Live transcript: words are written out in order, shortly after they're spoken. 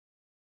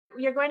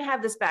You're going to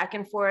have this back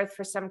and forth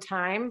for some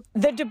time.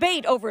 The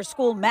debate over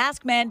school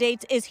mask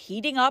mandates is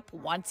heating up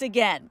once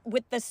again,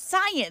 with the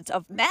science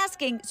of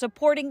masking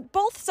supporting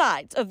both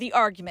sides of the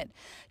argument.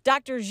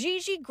 Dr.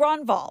 Gigi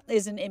Granval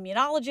is an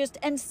immunologist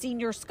and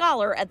senior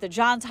scholar at the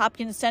Johns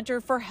Hopkins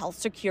Center for Health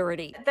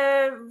Security.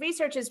 The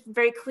research is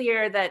very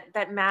clear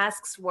that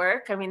masks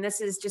work. I mean,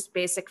 this is just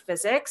basic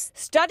physics.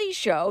 Studies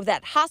show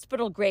that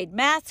hospital-grade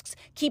masks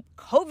keep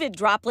COVID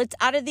droplets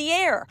out of the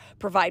air,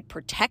 provide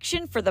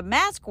protection for the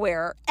mask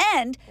wearer,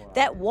 and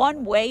that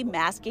one-way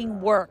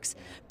masking works.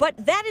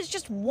 But that is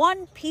just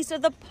one piece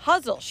of the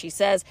puzzle, she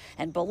says,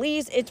 and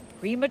believes it's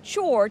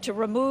premature to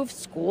remove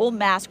school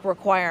mask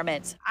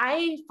requirements.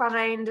 I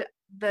find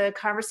the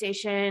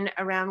conversation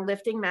around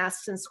lifting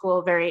masks in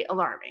school very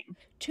alarming.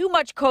 Too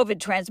much COVID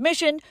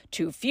transmission,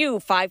 too few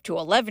 5 to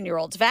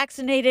 11-year-olds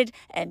vaccinated,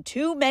 and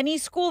too many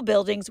school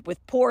buildings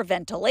with poor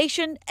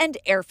ventilation and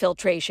air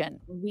filtration.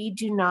 We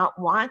do not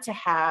want to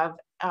have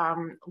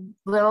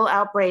little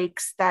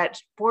outbreaks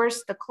that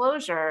force the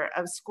closure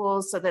of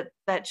schools so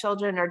that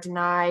children are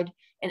denied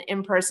an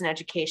in-person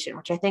education,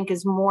 which I think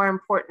is more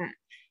important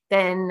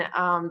than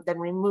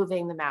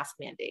removing the mask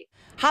mandate.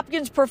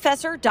 Hopkins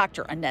professor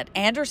Dr. Annette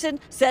Anderson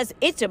says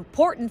it's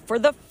important for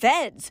the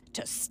feds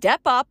to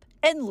step up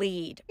and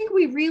lead. I think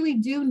we really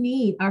do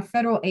need our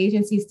federal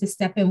agencies to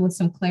step in with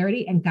some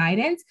clarity and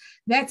guidance.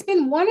 That's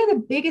been one of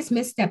the biggest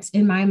missteps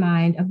in my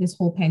mind of this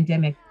whole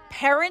pandemic.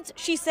 Parents,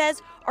 she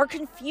says, are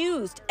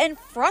confused and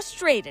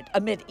frustrated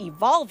amid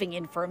evolving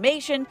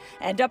information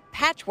and a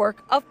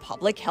patchwork of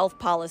public health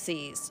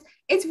policies.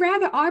 It's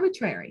rather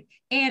arbitrary.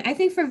 And I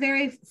think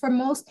for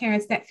most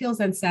parents, that feels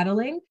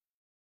unsettling.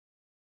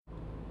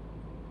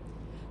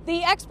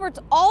 The experts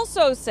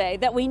also say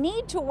that we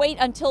need to wait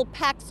until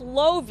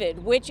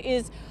Paxlovid, which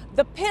is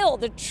the pill,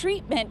 the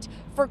treatment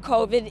for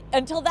COVID,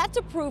 until that's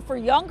approved for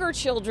younger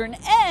children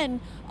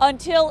and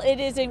until it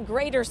is in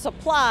greater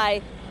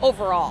supply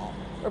overall.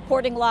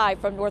 Reporting live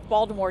from North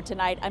Baltimore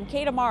tonight, I'm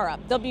Kate Amara,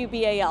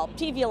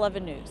 WBAL-TV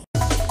 11 News.